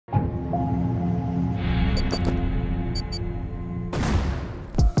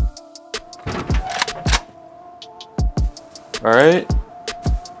Alright.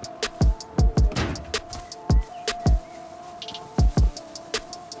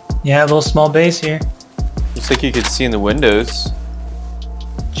 Yeah, a little small base here. Looks like you could see in the windows.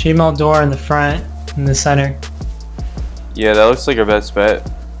 Sheet metal door in the front, in the center. Yeah, that looks like our best bet.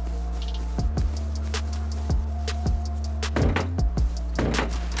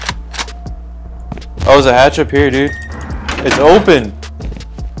 Oh, there's a hatch up here, dude. It's open.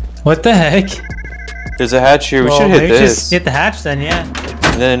 What the heck? There's a hatch here. We should hit maybe this. just hit the hatch then, yeah.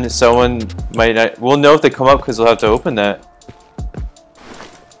 And then someone might not. We'll know if they come up because they'll have to open that.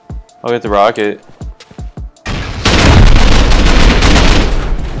 I'll get the rocket.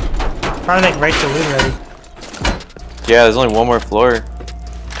 Probably like right to loot already. Yeah, there's only one more floor.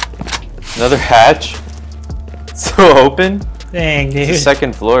 Another hatch. So open. Dang, dude. It's the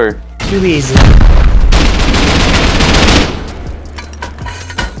second floor. Too easy.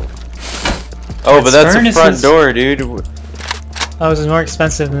 Oh, but that's the front furnaces. door, dude. Oh, this is more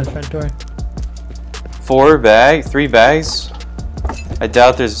expensive than the front door. 3 bags? I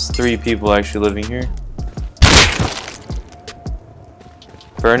doubt there's 3 people actually living here.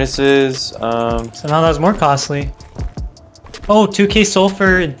 Furnaces, So now that was more costly. Oh, 2K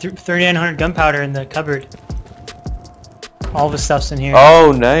sulfur and 3,900 gunpowder in the cupboard. All the stuff's in here.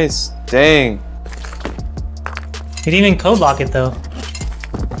 Oh, nice. Dang. You didn't even code lock it though.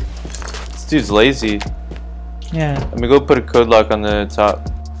 This dude's lazy. Yeah. Let me go put a code lock on the top.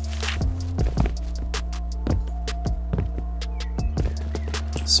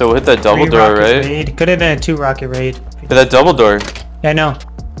 So we'll hit that double door, right? Raid. Could have been a 2 rocket raid. Hit that double door. Yeah, I know.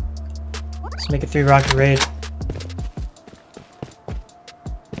 Let's make a 3 rocket raid.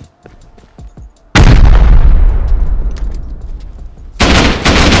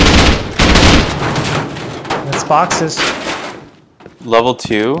 That's boxes. Level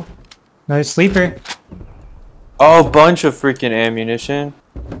 2. Another sleeper. Oh, bunch of freaking ammunition.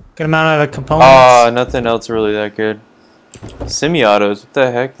 Good amount of components. Ah, nothing else really that good. Semi-autos. What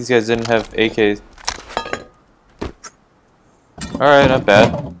the heck? These guys didn't have AKs. Alright, not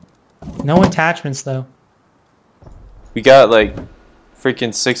bad. No attachments though. We got like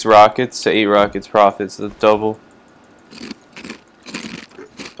freaking 6 rockets to 8 rockets profits. That's double.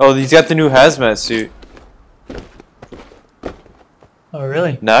 Oh, he's got the new hazmat suit. Oh,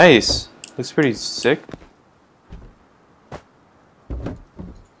 really? Nice. Looks pretty sick.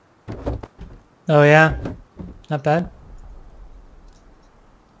 Oh, yeah. Not bad.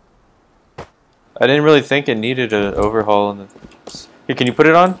 I didn't really think it needed an overhaul. On the... Here, can you put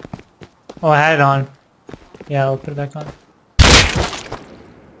it on? Oh, I had it on. Yeah, I'll put it back on.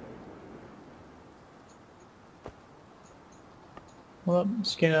 Well,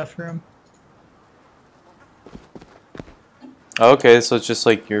 let's get out for him. Okay, so it's just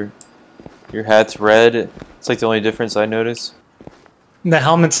like your hat's red. It's like the only difference I notice. The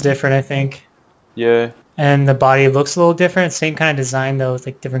helmet's different, I think. Yeah. And the body looks a little different. Same kind of design, though, with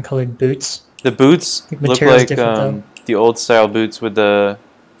like different colored boots. The boots look material's like different, the old style boots with the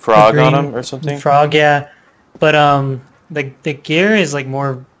frog on them or something. Frog, yeah. But the gear is like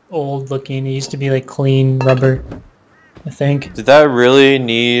more old looking. It used to be like clean rubber, I think. Did that really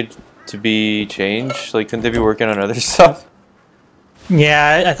need to be changed? Like, couldn't they be working on other stuff?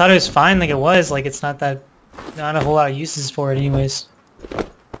 Yeah, I thought it was fine like it was. Like, it's not a whole lot of uses for it anyways.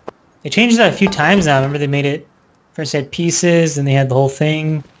 They changed that a few times now. Remember they made it, first they had pieces, then they had the whole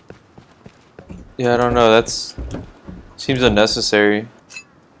thing. Yeah, I don't know. That's seems unnecessary.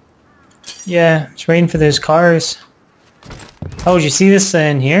 Yeah, just waiting for those cars. Oh, did you see this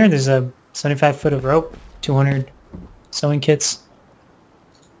in here? There's a 75 foot of rope, 200 sewing kits.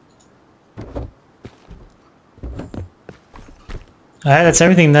 Alright, that's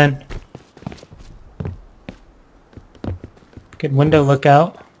everything then. Good window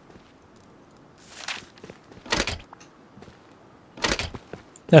lookout.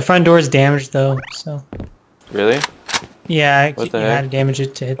 The front door is damaged though, so. Really? Yeah, What you the had heck? to damage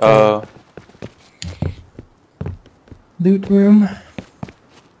it to hit the Oh. loot room.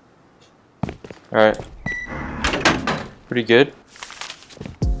 Alright. Pretty good.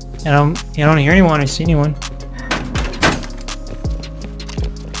 I don't hear anyone or see anyone.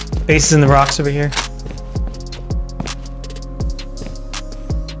 Base is in the rocks over here.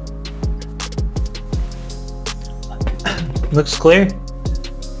 Looks clear.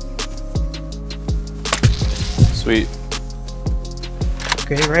 Sweet.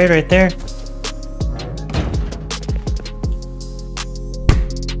 Great raid right there.